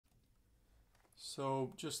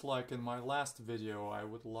So just like in my last video, I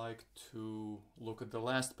would like to look at the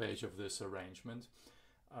last page of this arrangement.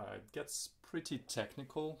 It gets pretty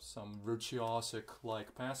technical, some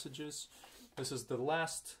virtuosic-like passages. This is the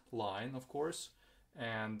last line, of course,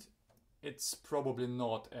 and it's probably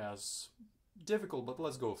not as difficult, but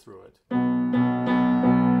let's go through it.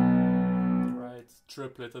 Right,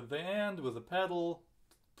 triplet at the end with a pedal,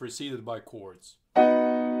 preceded by chords.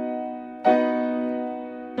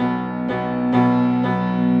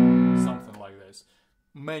 Something like this.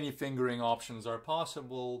 Many fingering options are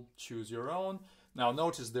possible, choose your own. Now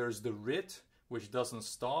notice there's the rit, which doesn't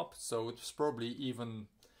stop, so it's probably even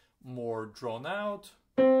more drawn out.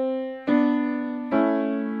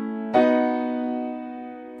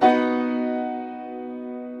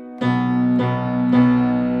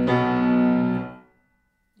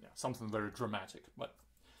 Something very dramatic, but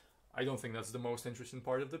I don't think that's the most interesting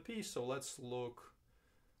part of the piece, so let's look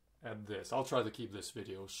at this. I'll try to keep this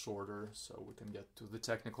video shorter so we can get to the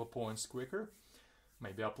technical points quicker.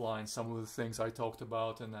 Maybe applying some of the things I talked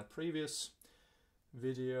about in that previous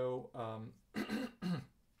video.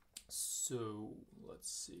 So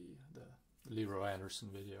let's see, the Leroy Anderson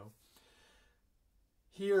video.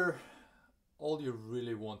 Here, all you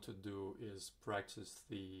really want to do is practice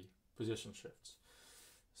the position shifts.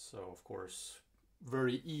 So, of course,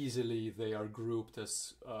 very easily they are grouped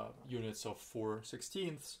as units of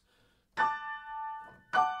 4/16.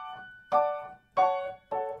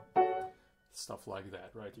 Stuff like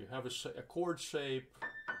that, right? You have a chord shape,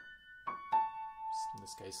 in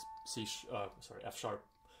this case F sharp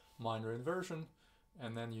minor inversion,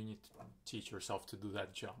 and then you need to teach yourself to do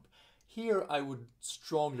that jump. Here I would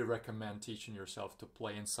strongly recommend teaching yourself to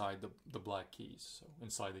play inside the black keys, so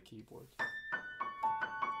inside the keyboard.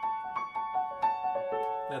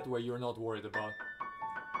 That way you're not worried about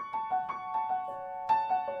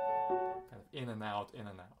kind of in and out, in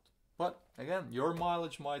and out. But again, your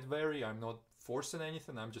mileage might vary. I'm not forcing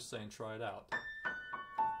anything, I'm just saying try it out.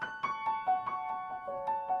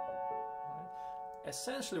 Right.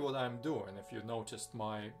 Essentially what I'm doing, if you noticed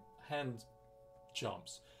my hand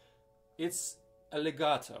jumps, it's a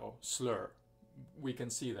legato slur. We can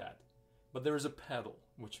see that. But there is a pedal,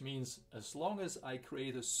 which means as long as I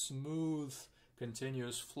create a smooth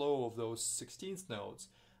continuous flow of those 16th notes,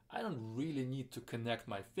 I don't really need to connect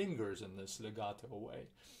my fingers in this legato way.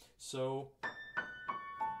 So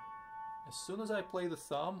as soon as I play the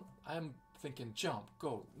thumb, I'm thinking jump,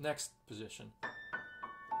 go, next position.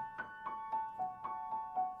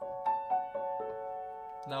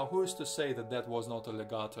 Now who is to say that that was not a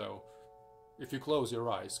legato? If you close your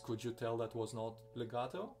eyes, could you tell that was not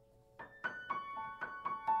legato?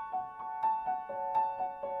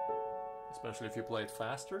 Especially if you play it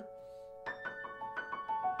faster.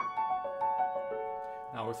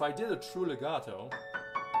 Now if I did a true legato,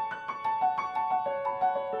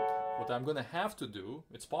 what I'm gonna have to do,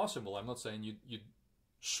 it's possible, I'm not saying you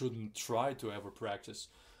shouldn't try to ever practice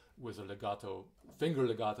with a legato, finger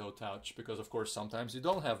legato touch, because of course sometimes you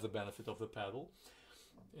don't have the benefit of the pedal,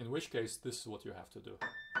 in which case this is what you have to do.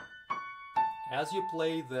 As you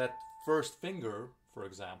play that first finger, for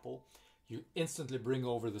example, you instantly bring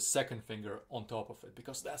over the second finger on top of it,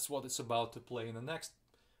 because that's what it's about to play in the next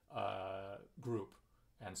group.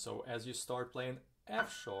 And so as you start playing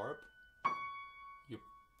F sharp, you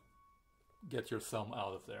get your thumb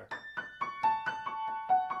out of there.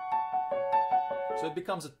 So it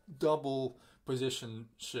becomes a double position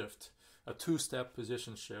shift, a two-step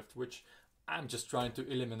position shift, which I'm just trying to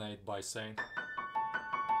eliminate by saying,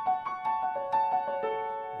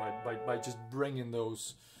 by just bringing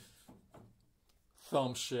those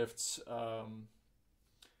thumb shifts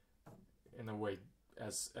in a way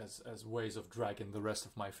as ways of dragging the rest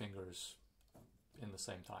of my fingers in the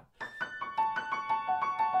same time.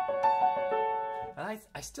 And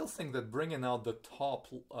I still think that bringing out the top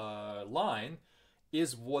line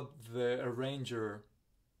is what the arranger,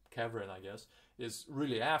 Keveren I guess, is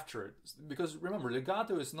really after it. Because remember,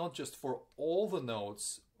 legato is not just for all the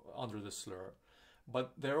notes under the slur,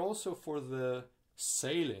 but they're also for the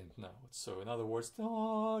salient notes. So in other words,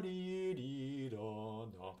 da, dee, dee, da,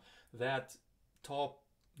 da. That top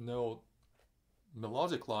note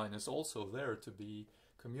melodic line is also there to be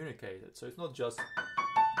communicated. So it's not just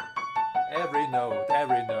every note,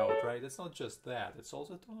 right? It's not just that. It's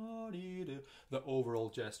also da, dee, dee, the overall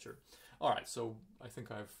gesture. All right, so I think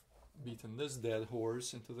I've beaten this dead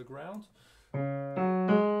horse into the ground.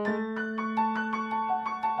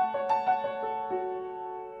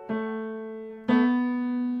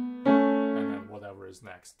 Is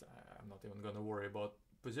next. I'm not even going to worry about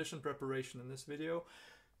position preparation in this video.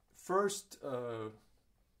 First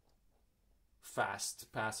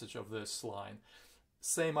fast passage of this line.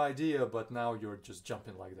 Same idea, but now you're just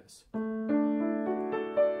jumping like this.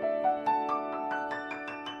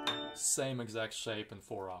 Same exact shape in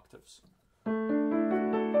 4 octaves.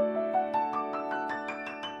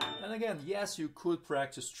 And again, yes, you could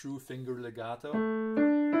practice true finger legato,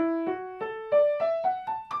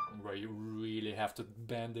 where you really have to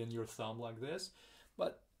bend in your thumb like this,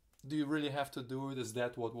 but do you really have to do it? Is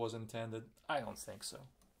that what was intended? I don't think so.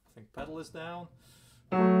 I think pedal is down.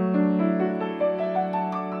 Oh,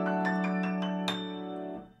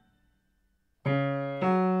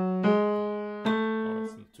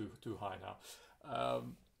 it's too high now.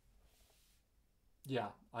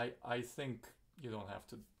 Yeah, I think you don't have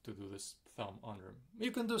to do this thumb under.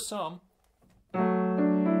 You can do some.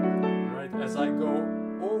 Right, as I go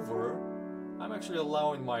over, I'm actually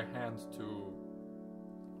allowing my hand to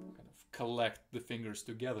kind of collect the fingers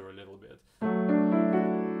together a little bit.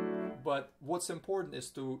 But what's important is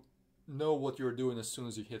to know what you're doing as soon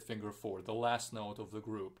as you hit finger 4, the last note of the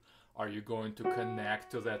group. Are you going to connect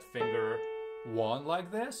to that finger 1 like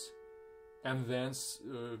this and then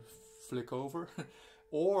flick over?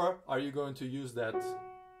 Or are you going to use that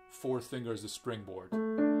 4th finger as a springboard?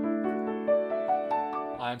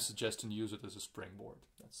 I'm suggesting use it as a springboard.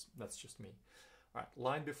 That's just me. All right,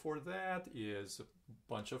 line before that is a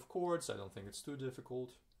bunch of chords. I don't think it's too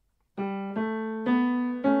difficult.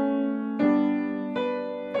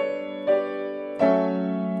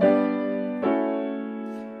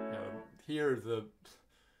 Here the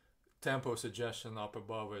tempo suggestion up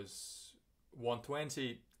above is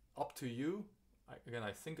 120, up to you. Again,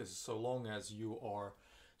 I think it's so long as you are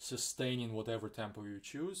sustaining whatever tempo you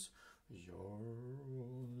choose. Okay,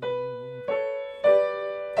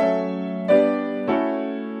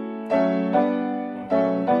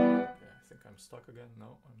 I think I'm stuck again.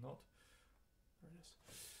 No, I'm not. There it is.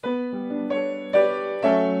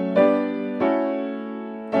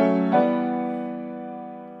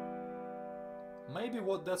 Maybe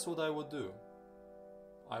that's what I would do.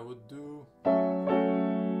 I would do...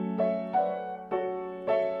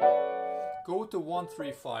 Go to 1,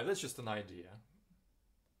 3, 5. That's just an idea.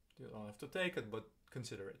 You don't have to take it, but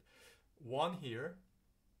consider it. 1 here,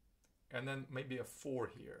 and then maybe a 4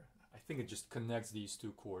 here. I think it just connects these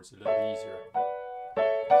 2 chords a little easier.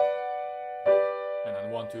 And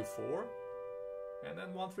then 1, 2, 4, and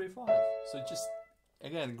then 1, 3, 5. So just,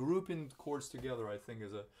 again, grouping chords together I think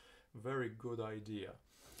is a very good idea.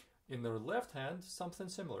 In the left hand, something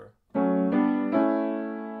similar.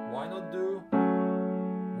 Why not do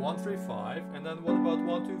 1, 3, 5, and then what about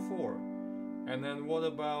 1, 2, 4? And then what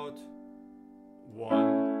about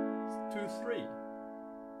 1, 2, 3?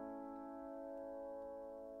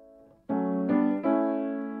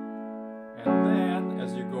 And then,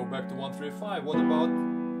 as you go back to 1, 3, 5, what about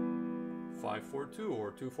 5, 4, 2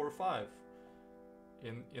 or 2, 4, 5?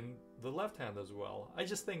 In the left hand as well. I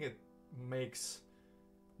just think it makes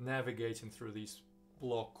navigating through these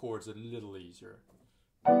block chords a little easier.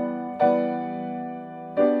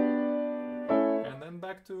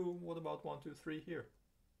 Back to what about 1, 2, 3 here?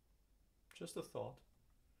 Just a thought.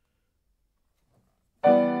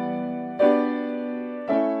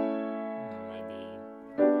 Maybe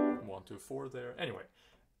 1, 2, 4 there. Anyway,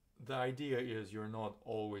 the idea is you're not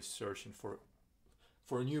always searching for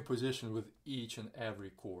a new position with each and every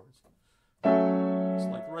chord. It's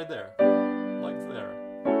like right there, like there.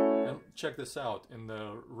 And check this out. In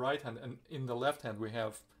the right hand and in the left hand we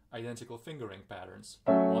have identical fingering patterns.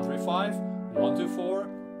 1, 3, 5, 1, 2, 4,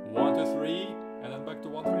 1, 2, 3, and then back to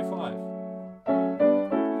 1, 3, 5.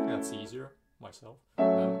 That's easier, myself.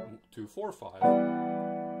 Then 2, 4, 5.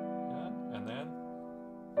 Yeah, and then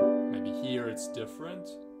maybe here it's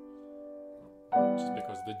different, just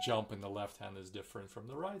because the jump in the left hand is different from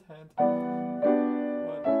the right hand.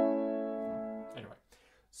 But anyway,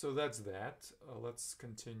 so that's that. Let's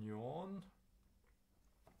continue on.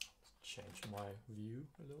 Change my view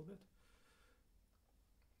a little bit.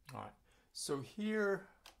 All right, so here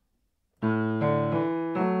I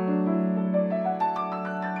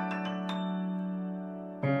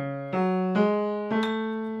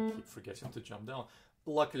keep forgetting to jump down.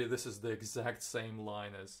 Luckily, this is the exact same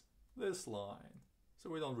line as this line, so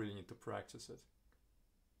we don't really need to practice it.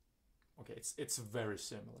 Okay, it's very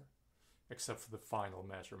similar, except for the final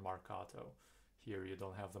measure, marcato. Here you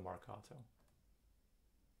don't have the marcato.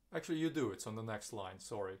 Actually, you do. It's on the next line.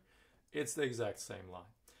 Sorry. It's the exact same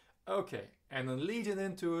line. Okay, and then leading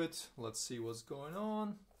into it, let's see what's going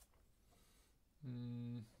on.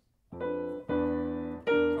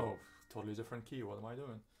 Oh, totally different key. What am I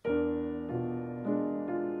doing?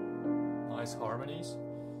 Nice harmonies.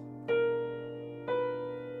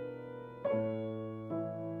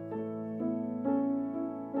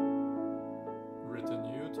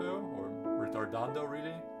 legato,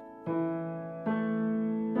 really?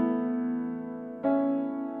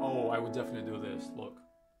 Oh, I would definitely do this, look.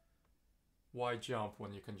 Why jump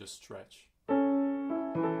when you can just stretch? 2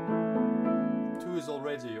 is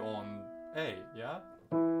already on A, yeah?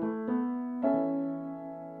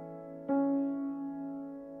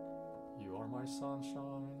 You are my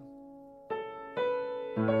sunshine.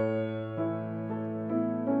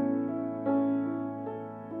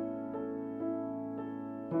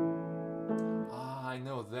 Ah, I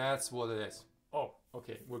know, that's what it is. Oh,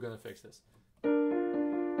 okay, we're gonna fix this.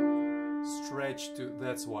 Stretch to,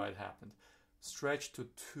 that's why it happened. Stretch to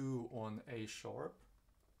 2 on A sharp,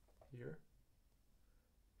 here,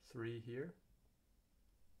 3 here,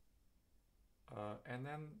 and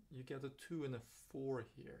then you get a 2 and a 4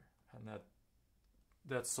 here, and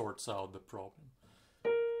that sorts out the problem.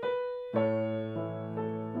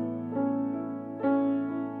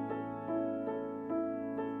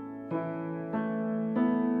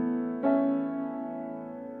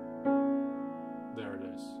 There it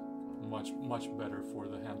is. Much better for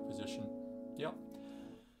the hand position. Yep.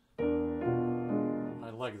 I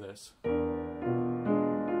like this.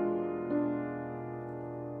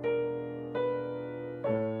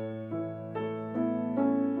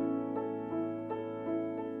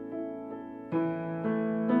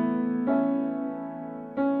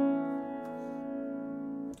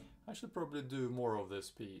 I should probably do more of this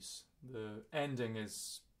piece. The ending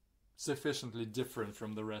is sufficiently different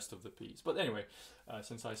from the rest of the piece. But anyway,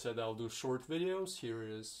 since I said I'll do short videos, here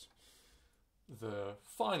is the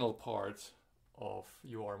final part of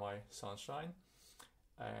You Are My Sunshine.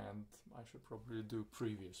 And I should probably do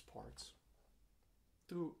previous parts.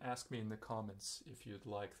 Do ask me in the comments if you'd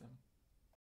like them.